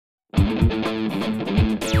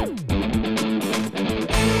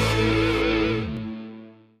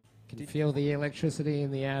Feel the electricity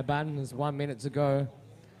in the air, Ben. There's 1 minute to go.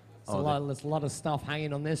 There's a lot of stuff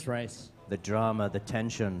hanging on this race. The drama, the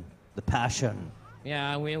tension, the passion.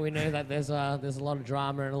 Yeah, we know that there's a lot of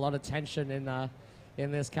drama and a lot of tension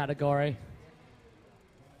in this category.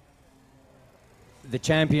 The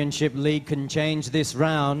championship lead can change this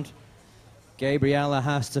round. Gabriella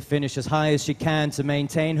has to finish as high as she can to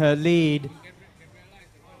maintain her lead,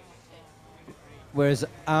 whereas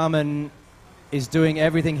Armin is doing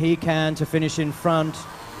everything he can to finish in front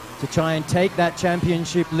to try and take that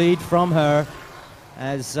championship lead from her,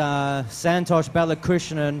 as Santosh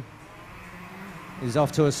Balakrishnan is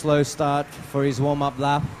off to a slow start for his warm-up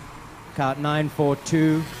lap. Kart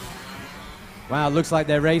 942. Wow, looks like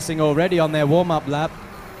they're racing already on their warm-up lap.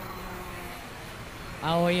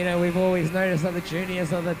 Oh, well, you know, we've always noticed that the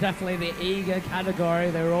juniors are definitely the eager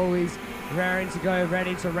category. They're always raring to go,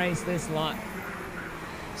 ready to race this lot.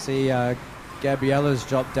 See, Gabriella's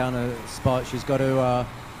dropped down a spot. She's got to,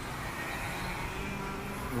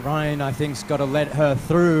 Ryan, I think, has got to let her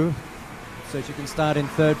through so she can start in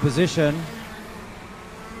third position.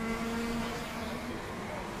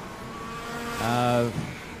 I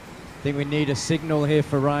think we need a signal here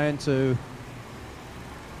for Ryan to...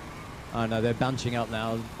 Oh no, they're bunching up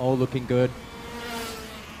now, all looking good.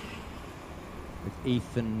 With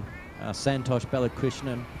Ethan, Santosh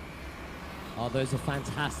Balakrishnan. Oh, those are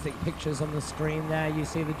fantastic pictures on the screen there. You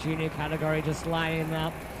see the junior category just lining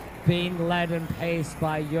up, being led and paced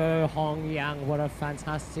by Yo Hong Yang. What a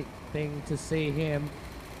fantastic thing to see him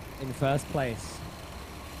in first place.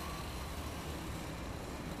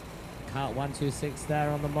 Kart 126 there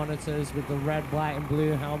on the monitors with the red, white and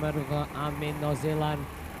blue helmet of Armin Nozilan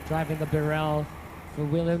driving the Birel for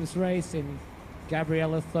Williams Racing.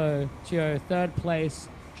 Gabriella Teo, third place,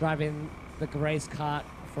 driving the race kart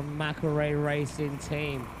from Macquarie Racing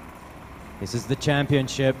Team. This is the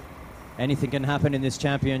championship. Anything can happen in this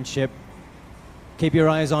championship. Keep your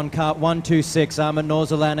eyes on Kart 126, Armin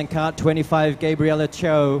Norzalan, and Kart 25, Gabriella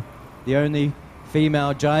Cho, the only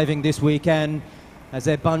female driving this weekend. As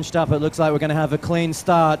they're bunched up, it looks like we're going to have a clean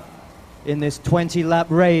start in this 20-lap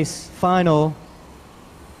race final.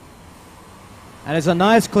 And it's a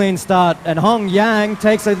nice clean start, and Hong Yang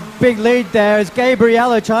takes a big lead there as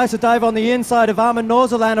Gabriella tries to dive on the inside of Armin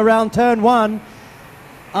Norzalan around turn one.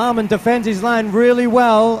 Armin defends his line really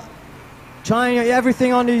well, trying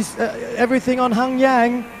everything on Hong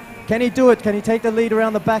Yang. Can he do it? Can he take the lead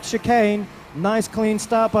around the back chicane? Nice clean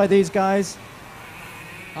start by these guys.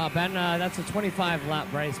 Ben, that's a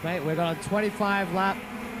 25-lap race, mate. We've got a 25-lap.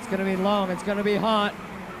 It's going to be long. It's going to be hot.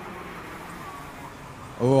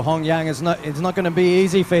 Oh, Hong Yang it's not going to be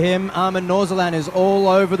easy for him. Armin Norzalan is all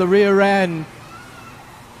over the rear end.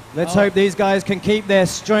 Let's hope these guys can keep their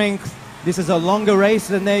strength. This is a longer race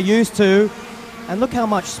than they're used to. And look how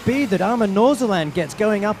much speed that Armin Norzalan gets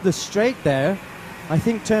going up the straight there. I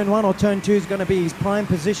think turn one or turn two is going to be his prime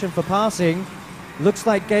position for passing. Looks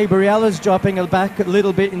like Gabriella's dropping back a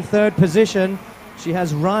little bit in third position. She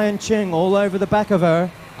has Ryan Ching all over the back of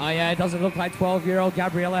her. Oh yeah, it doesn't look like 12-year-old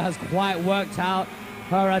Gabriella has quite worked out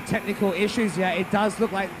her technical issues yet. It does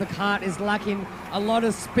look like the kart is lacking a lot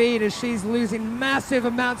of speed as she's losing massive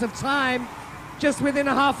amounts of time just within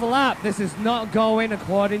a half a lap. This is not going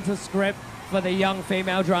according to script for the young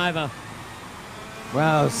female driver.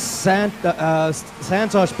 Wow, Santosh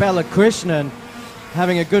Balakrishnan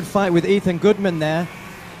having a good fight with Ethan Goodman there.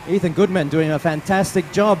 Ethan Goodman doing a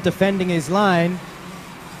fantastic job defending his line.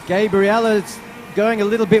 Gabriella's going a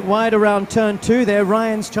little bit wide around turn two there.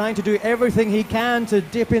 Ryan's trying to do everything he can to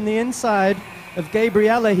dip in the inside of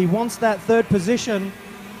Gabriella. He wants that third position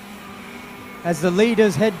as the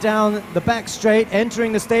leaders head down the back straight,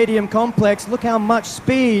 entering the stadium complex. Look how much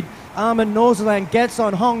speed Armin Norzalan gets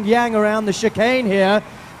on Hong Yang around the chicane here.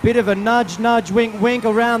 Bit of a nudge, nudge, wink, wink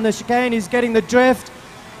around the chicane. He's getting the drift.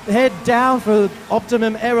 Head down for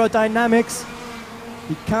optimum aerodynamics.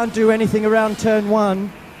 He can't do anything around turn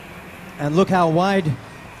one. And look how wide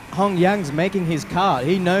Hong Yang's making his kart.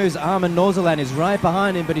 He knows Armin Norzalan is right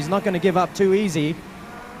behind him, but he's not going to give up too easy.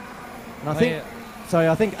 And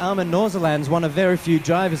I think Armin Norzalan's one of very few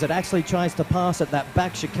drivers that actually tries to pass at that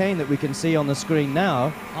back chicane that we can see on the screen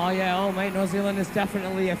now. Oh yeah, mate, Norzalan is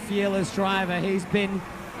definitely a fearless driver. He's been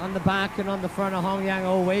on the back and on the front of Hong Yang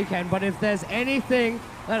all weekend, but if there's anything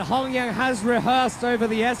that Hong Yang has rehearsed over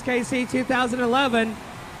the SKC 2011,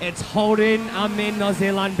 it's holding Armin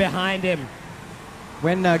Norzalan behind him.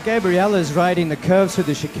 When Gabriella's riding the curves through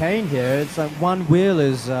the chicane here, it's like one wheel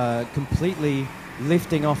is completely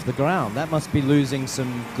lifting off the ground. That must be losing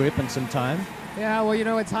some grip and some time. Yeah, well, you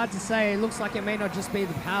know, it's hard to say. It looks like it may not just be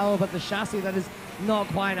the power, but the chassis that is not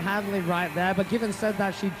quite handling right there. But given said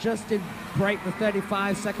that, she just did break the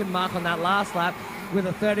 35-second mark on that last lap with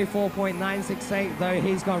a 34.968, though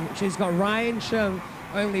she's got Ryan Chung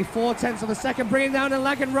only 0.4 of a second, bringing down the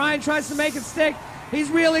leg, and Ryan tries to make it stick. He's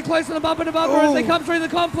really close to the bumper to bumper as they come through the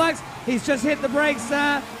complex. He's just hit the brakes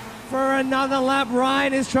there for another lap.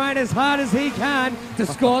 Ryan is trying as hard as he can to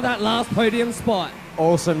score that last podium spot.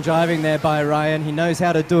 Awesome driving there by Ryan. He knows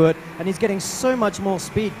how to do it, and he's getting so much more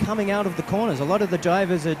speed coming out of the corners. A lot of the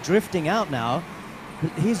drivers are drifting out now, but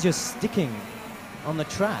he's just sticking on the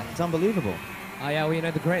track. It's unbelievable. Oh yeah, well, you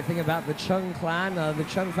know, the great thing about the Chung clan, the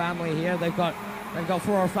Chung family here, they've got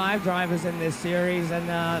 4 or 5 drivers in this series, and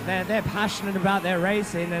they're passionate about their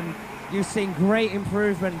racing, and you've seen great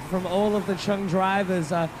improvement from all of the Chung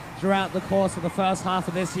drivers throughout the course of the first half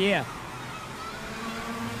of this year.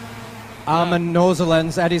 Armin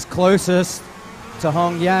Norseland's at his closest to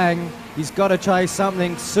Hong Yang. He's got to try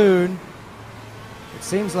something soon. It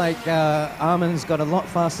seems like Armin's got a lot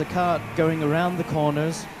faster kart going around the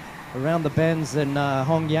corners, around the bends than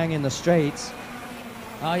Hong Yang in the straights.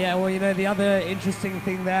 Oh yeah, well, you know, the other interesting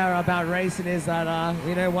thing there about racing is that,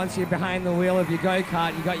 you know, once you're behind the wheel of your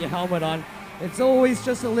go-kart, you got your helmet on, it's always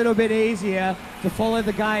just a little bit easier to follow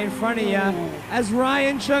the guy in front of you. As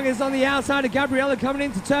Ryan Chung is on the outside of Gabriella coming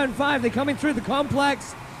into turn 5, they're coming through the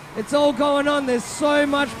complex. It's all going on. There's so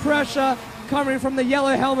much pressure coming from the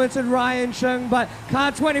yellow helmeted Ryan Chung, but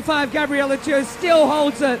car 25, Gabriella Teo, still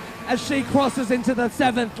holds it as she crosses into the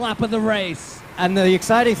 7th lap of the race. And the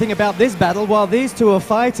exciting thing about this battle, while these two are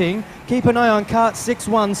fighting, keep an eye on kart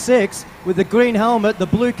 616 with the green helmet, the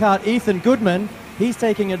blue kart Ethan Goodman. He's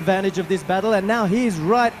taking advantage of this battle, and now he's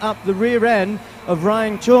right up the rear end of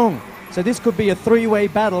Ryan Chung. So this could be a 3-way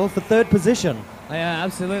battle for 3rd position. Yeah,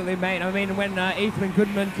 absolutely, mate. I mean, when Ethan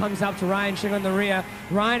Goodman comes up to Ryan Chung on the rear,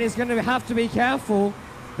 Ryan is going to have to be careful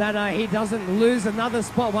that he doesn't lose another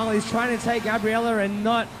spot while he's trying to take Gabriella and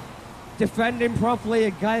not defending properly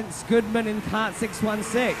against Goodman in kart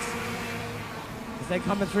 616. As they're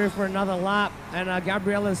coming through for another lap, and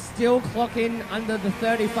Gabriella's still clocking under the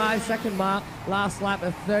 35-second mark. Last lap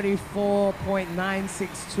of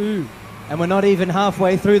 34.962. And we're not even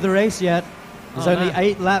halfway through the race yet. There's only man.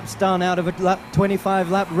 8 laps done out of a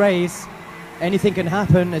 25-lap race. Anything can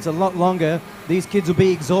happen. It's a lot longer. These kids will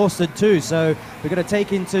be exhausted too, so we've got to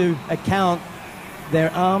take into account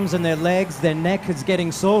their arms and their legs. Their neck is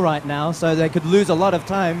getting sore right now, so they could lose a lot of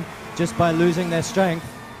time just by losing their strength.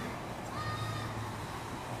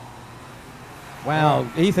 Wow,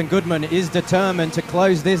 Ethan Goodman is determined to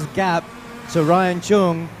close this gap to Ryan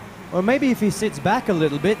Chung. Or maybe if he sits back a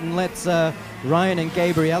little bit and lets Ryan and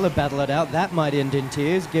Gabriella battle it out, that might end in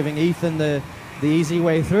tears, giving Ethan the easy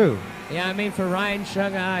way through. Yeah, I mean, for Ryan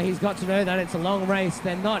Chung, he's got to know that it's a long race.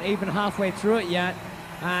 They're not even halfway through it yet.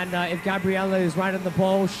 And if Gabriella is right on the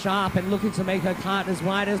ball, sharp, and looking to make her kart as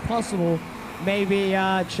wide as possible, maybe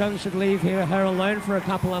Chung should leave her alone for a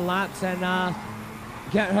couple of laps and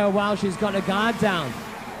get her while she's got her guard down.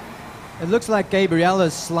 It looks like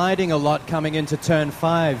Gabriella's sliding a lot coming into turn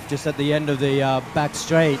 5, just at the end of the back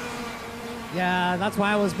straight. Yeah, that's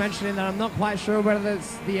why I was mentioning that I'm not quite sure whether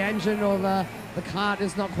it's the engine or the kart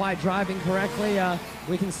is not quite driving correctly.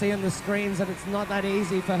 We can see on the screens that it's not that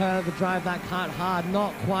easy for her to drive that kart hard,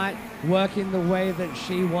 not quite working the way that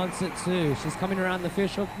she wants it to. She's coming around the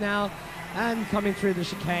fishhook now and coming through the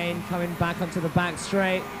chicane, coming back onto the back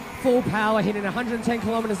straight. Full power, hitting 110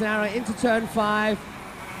 kilometers an hour into turn 5.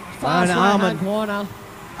 Fast right-hand corner.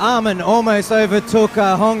 Armin almost overtook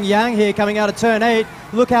Hong Yang here coming out of turn 8.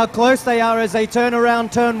 Look how close they are as they turn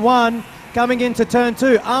around turn 1, coming into turn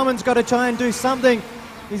 2. Armin's got to try and do something.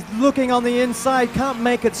 He's looking on the inside, can't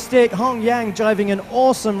make it stick. Hong Yang driving an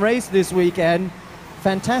awesome race this weekend.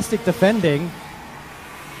 Fantastic defending.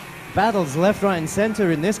 Battles left, right and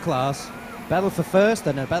center in this class. Battle for first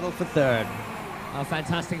and a battle for third.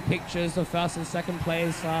 Fantastic pictures of first and second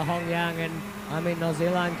place. Hong Yang and New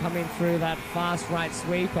Zealand coming through that fast right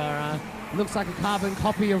sweeper. Looks like a carbon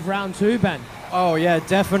copy of round 2, Ben. Oh yeah,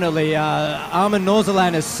 definitely. Armin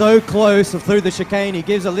Norseland is so close through the chicane. He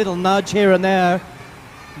gives a little nudge here and there.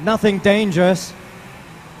 Nothing dangerous.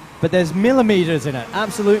 But there's millimeters in it.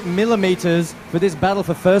 Absolute millimeters for this battle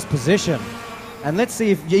for first position. And let's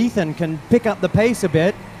see if Ethan can pick up the pace a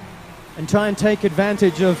bit and try and take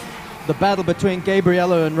advantage of the battle between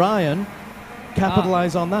Gabriella and Ryan.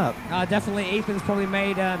 Capitalize on that. Definitely Ethan's probably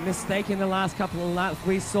made a mistake in the last couple of laps.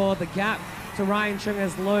 We saw the gap to Ryan Chung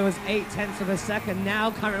as low as 0.8 of a second.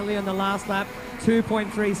 Now currently on the last lap,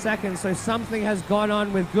 2.3 seconds. So something has gone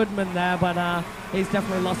on with Goodman there, but he's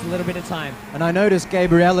definitely lost a little bit of time. And I noticed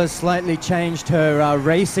Gabriella's slightly changed her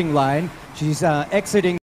racing line. She's exiting